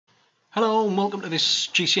Hello and welcome to this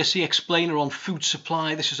GCSE explainer on food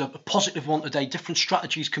supply. This is a positive one today. Different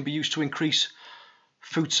strategies can be used to increase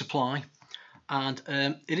food supply, and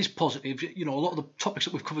it is positive. You know, a lot of the topics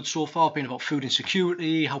that we've covered so far have been about food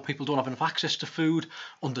insecurity, how people don't have enough access to food,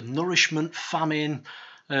 undernourishment, famine,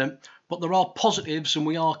 but there are positives, and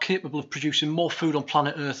we are capable of producing more food on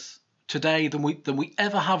planet Earth today than we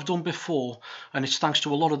ever have done before, and it's thanks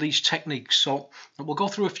to a lot of these techniques. So we'll go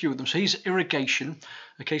through a few of them. So here's irrigation.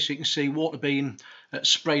 Okay, so you can see water being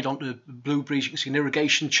sprayed onto blueberries. You can see an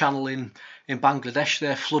irrigation channel in Bangladesh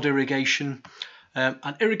there, flood irrigation.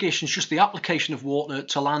 And irrigation is just the application of water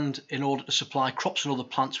to land in order to supply crops and other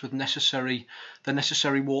plants with the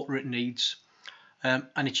necessary water it needs.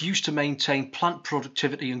 And it's used to maintain plant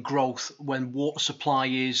productivity and growth when water supply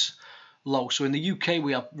is low. So in the UK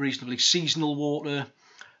we have reasonably seasonal water,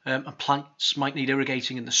 and plants might need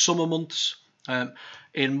irrigating in the summer months.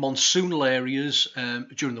 In monsoonal areas,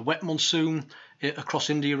 during the wet monsoon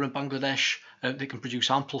across India and Bangladesh, they can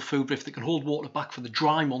produce ample food. But if they can hold water back for the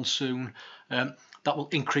dry monsoon, that will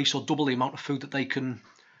increase or double the amount of food that they can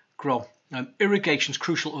grow. Irrigation is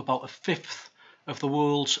crucial to about a fifth of the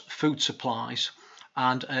world's food supplies,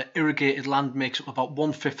 and irrigated land makes up about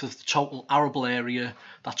 1/5 of the total arable area.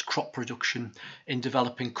 That's crop production in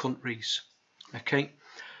developing countries. Okay,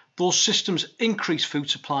 those systems increase food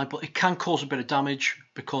supply, but it can cause a bit of damage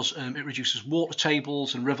because it reduces water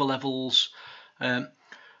tables and river levels.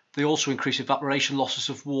 They also increase evaporation losses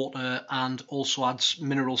of water and also adds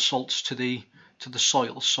mineral salts to the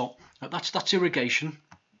soil. So that's irrigation.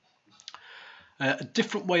 A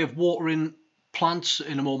different way of watering plants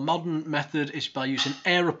in a more modern method is by using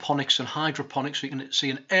aeroponics and hydroponics. So you can see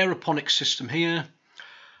an aeroponic system here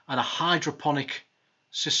and a hydroponic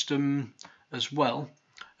system as well.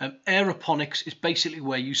 Aeroponics is basically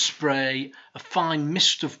where you spray a fine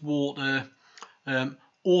mist of water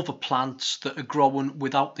over plants that are growing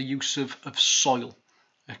without the use of soil.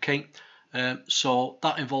 Okay, so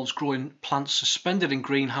that involves growing plants suspended in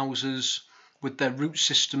greenhouses with their root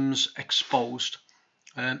systems exposed.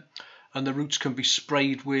 And the roots can be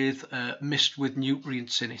sprayed with mist with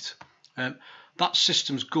nutrients in it. That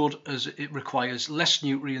system's good as it requires less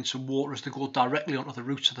nutrients and water as they go directly onto the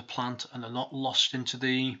roots of the plant and are not lost into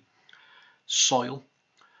the soil.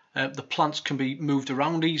 The plants can be moved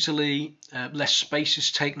around easily, less space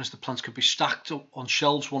is taken as the plants can be stacked up on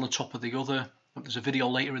shelves one on top of the other. There's a video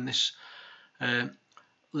later in this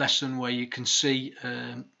lesson where you can see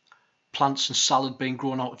plants and salad being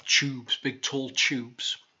grown out of tubes, big tall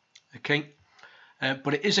tubes. Okay,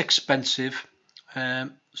 but it is expensive, so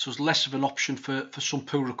it's less of an option for some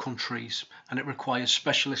poorer countries, and it requires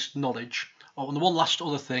specialist knowledge. Oh, and the one last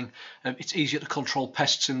other thing, it's easier to control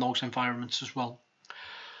pests in those environments as well.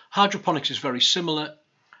 Hydroponics is very similar.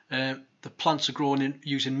 The plants are grown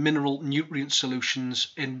using mineral nutrient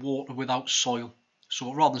solutions in water without soil.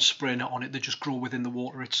 So rather than spraying it on it, they just grow within the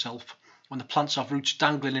water itself. And the plants have roots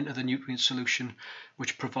dangling into the nutrient solution,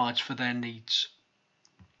 which provides for their needs.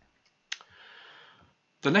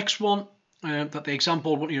 The next one that the exam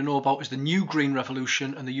board want you to know about is the new green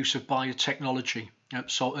revolution and the use of biotechnology.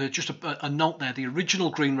 So just a note there, the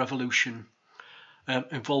original green revolution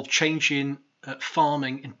involved changing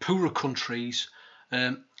farming in poorer countries,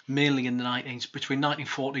 mainly in between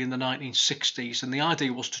 1940 and the 1960s. And the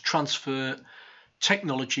idea was to transfer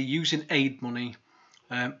technology using aid money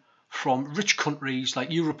from rich countries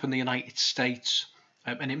like Europe and the United States,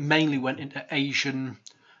 and it mainly went into Asian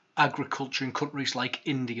agriculture in countries like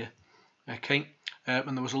India. Okay,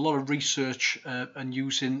 and there was a lot of research and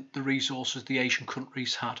using the resources the Asian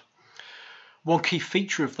countries had. One key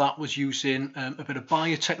feature of that was using a bit of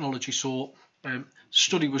biotechnology. So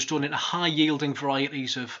study was done into high yielding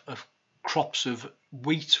varieties of crops of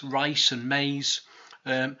wheat, rice and maize,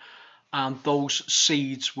 and those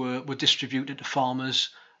seeds were distributed to farmers,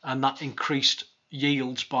 and that increased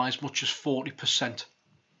yields by as much as 40%.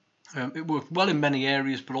 It worked well in many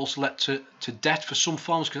areas, but also led to debt for some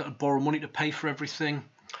farmers because they had to borrow money to pay for everything.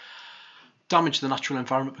 Damaged the natural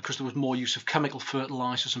environment because there was more use of chemical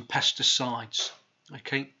fertilizers and pesticides.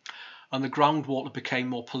 Okay, and the groundwater became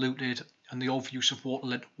more polluted, and the overuse of water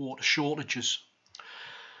led to water shortages.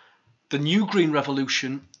 The new green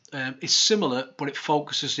revolution is similar, but it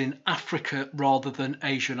focuses in Africa rather than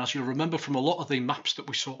Asia. And as you'll remember from a lot of the maps that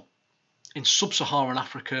we saw, in sub-Saharan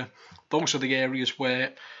Africa, those are the areas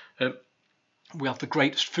where we have the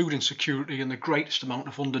greatest food insecurity and the greatest amount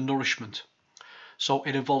of undernourishment. So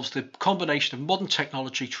it involves the combination of modern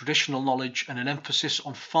technology, traditional knowledge, and an emphasis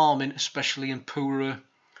on farming, especially in poorer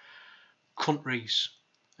countries.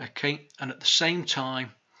 Okay, and at the same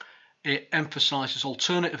time, it emphasises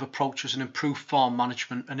alternative approaches and improved farm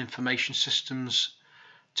management and information systems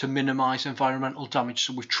to minimise environmental damage.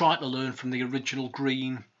 So we've tried to learn from the original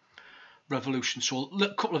green revolution. So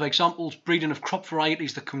a couple of examples: breeding of crop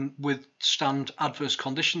varieties that can withstand adverse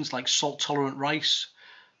conditions like salt-tolerant rice,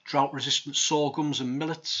 drought-resistant sorghums and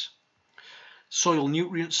millets, soil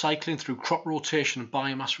nutrient cycling through crop rotation and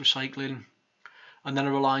biomass recycling, and then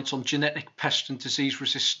a reliance on genetic pest and disease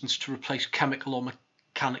resistance to replace chemical or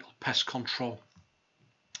mechanical pest control.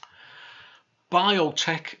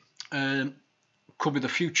 Biotech could be the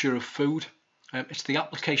future of food. It's the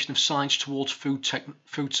application of science towards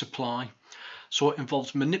food supply. So it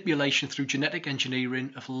involves manipulation through genetic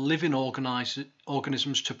engineering of living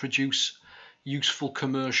organisms to produce useful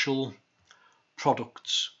commercial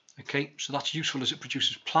products. Okay, so that's useful as it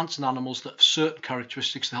produces plants and animals that have certain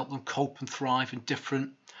characteristics that help them cope and thrive in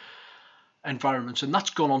different environments, and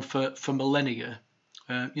that's gone on for millennia.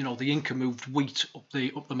 You know, the Inca moved wheat up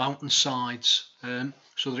the mountain sides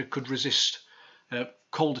so that it could resist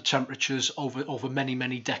colder temperatures over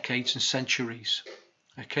many decades and centuries.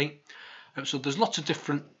 Okay, so there's lots of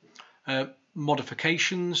different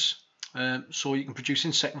modifications. So you can produce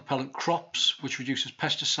insect repellent crops, which reduces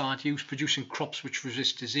pesticide use, producing crops which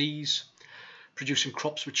resist disease, producing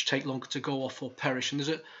crops which take longer to go off or perish. And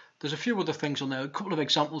there's a few other things on there. A couple of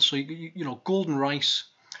examples. So you know, golden rice,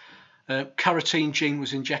 carotene gene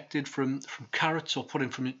was injected from carrots, or put in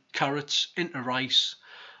from carrots into rice,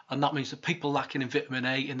 and that means that people lacking in vitamin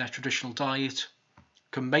A in their traditional diet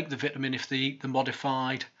can make the vitamin if they eat the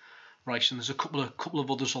modified rice. And there's a couple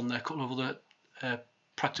of others on there, a couple of other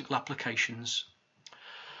practical applications.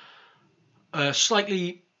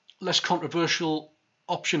 Slightly less controversial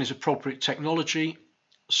option is appropriate technology.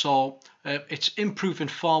 So it's improving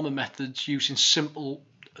farmer methods using simple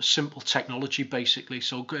technology, basically.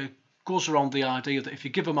 So it goes around the idea that if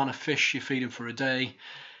you give a man a fish, you feed him for a day.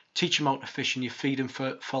 Teach him how to fish and you feed him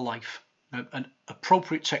for life. And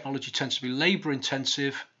appropriate technology tends to be labour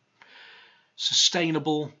intensive,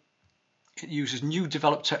 sustainable. It uses new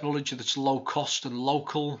developed technology that's low cost and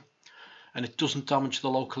local, and it doesn't damage the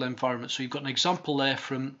local environment. So you've got an example there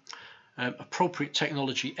from Appropriate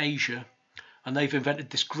Technology Asia, and they've invented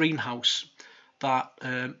this greenhouse that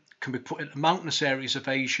can be put into mountainous areas of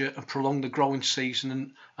Asia and prolong the growing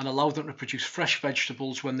season and allow them to produce fresh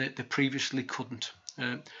vegetables when they previously couldn't.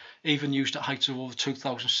 Even used at heights of over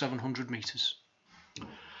 2,700 meters.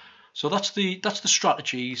 So that's the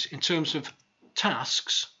strategies. In terms of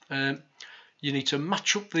tasks, you need to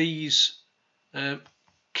match up these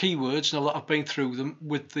keywords, now that I've been through them,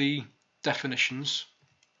 with the definitions.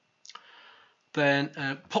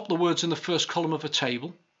 Then pop the words in the first column of a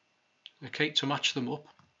table, okay, to match them up.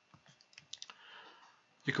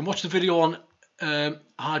 You can watch the video on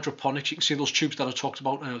hydroponics. You can see those tubes that I talked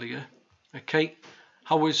about earlier. Okay,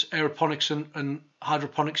 how is aeroponics and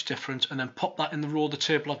hydroponics different? And then pop that in the row of the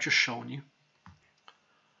table I've just shown you.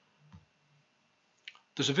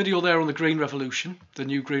 There's a video there on the green revolution, the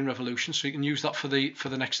new green revolution, so you can use that for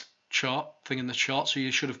the next thing in the chart. So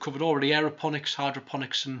you should have covered already aeroponics,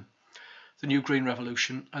 hydroponics, and the new green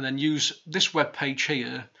revolution, and then use this web page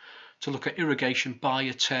here to look at irrigation,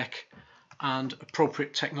 biotech, and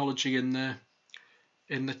appropriate technology in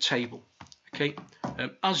the table. Okay,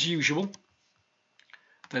 as usual,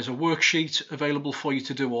 there's a worksheet available for you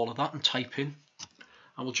to do all of that and type in.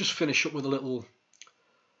 And we'll just finish up with a little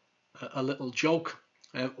joke.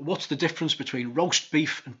 What's the difference between roast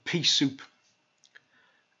beef and pea soup?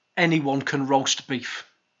 Anyone can roast beef.